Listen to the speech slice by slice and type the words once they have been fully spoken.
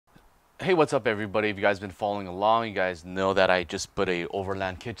Hey, what's up everybody? If you guys been following along, you guys know that I just put a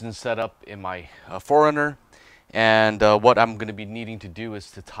overland kitchen setup in my Forerunner, and what I'm going to be needing to do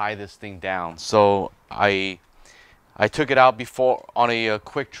is to tie this thing down. So I took it out before on a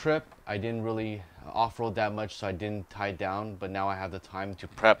quick trip. I didn't really off-road that much, so I didn't tie it down, but now I have the time to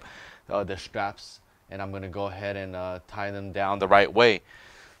prep the straps, and I'm going to go ahead and tie them down the right way.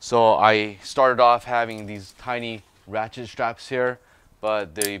 So I started off having these tiny ratchet straps here,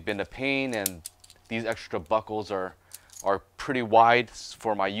 but they've been a pain, and these extra buckles are pretty wide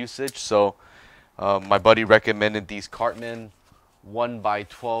for my usage. So my buddy recommended these Cartman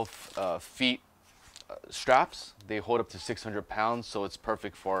 1x12 feet straps. They hold up to 600 pounds, so it's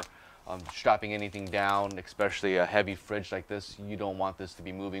perfect for strapping anything down, especially a heavy fridge like this. You don't want this to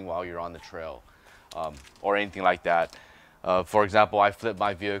be moving while you're on the trail or anything like that. For example, I flipped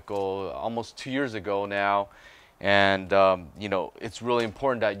my vehicle almost 2 years ago now, and you know, it's really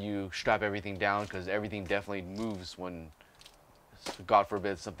important that you strap everything down, because everything definitely moves when, God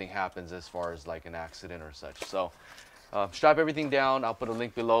forbid, something happens as far as like an accident or such. So strap everything down. I'll put a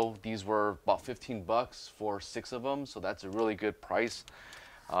link below. These were about 15 bucks for 6 of them, so that's a really good price.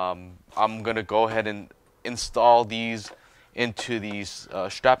 I'm gonna go ahead and install these into these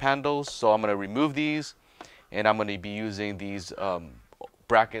strap handles. So I'm gonna remove these, and I'm gonna be using these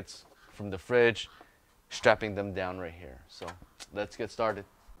brackets from the fridge, strapping them down right here. So let's get started.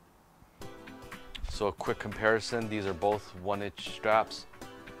 So a quick comparison, these are both 1-inch straps.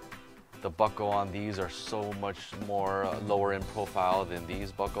 The buckle on these are so much more lower in profile than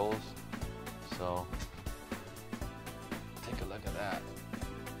these buckles. So take a look at that.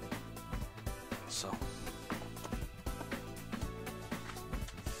 So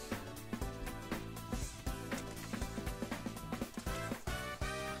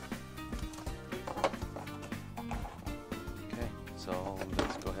So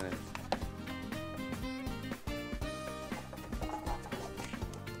let's go ahead and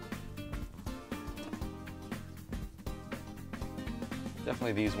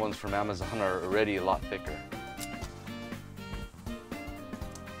definitely these ones from Amazon are already a lot thicker.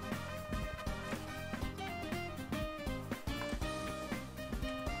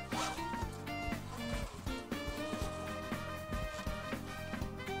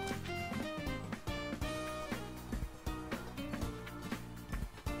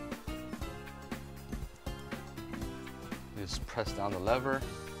 Just press down the lever.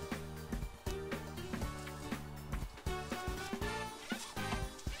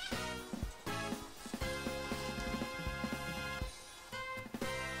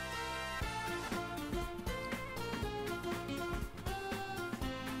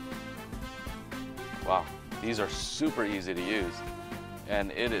 Wow, these are super easy to use,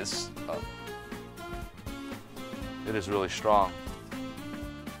 and it is really strong.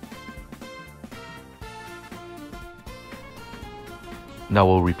 Now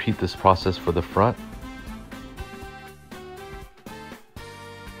we'll repeat this process for the front.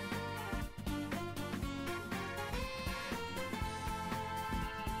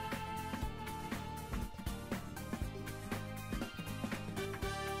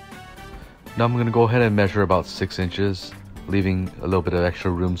 Now I'm going to go ahead and measure about 6 inches, leaving a little bit of extra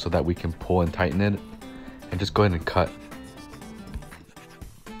room so that we can pull and tighten it, and just go ahead and cut.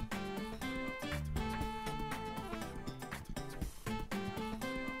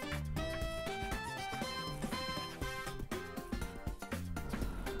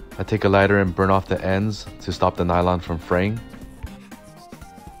 I take a lighter and burn off the ends to stop the nylon from fraying.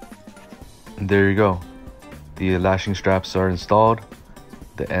 And there you go. The lashing straps are installed.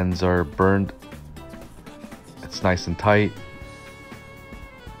 The ends are burned. It's nice and tight.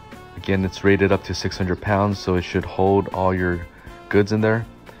 Again, it's rated up to 600 pounds, so it should hold all your goods in there.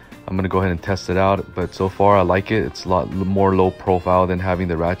 I'm gonna go ahead and test it out, but so far I like it. It's a lot more low profile than having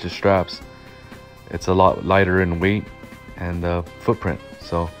the ratchet straps. It's a lot lighter in weight and footprint.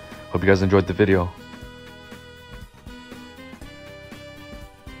 So hope you guys enjoyed the video.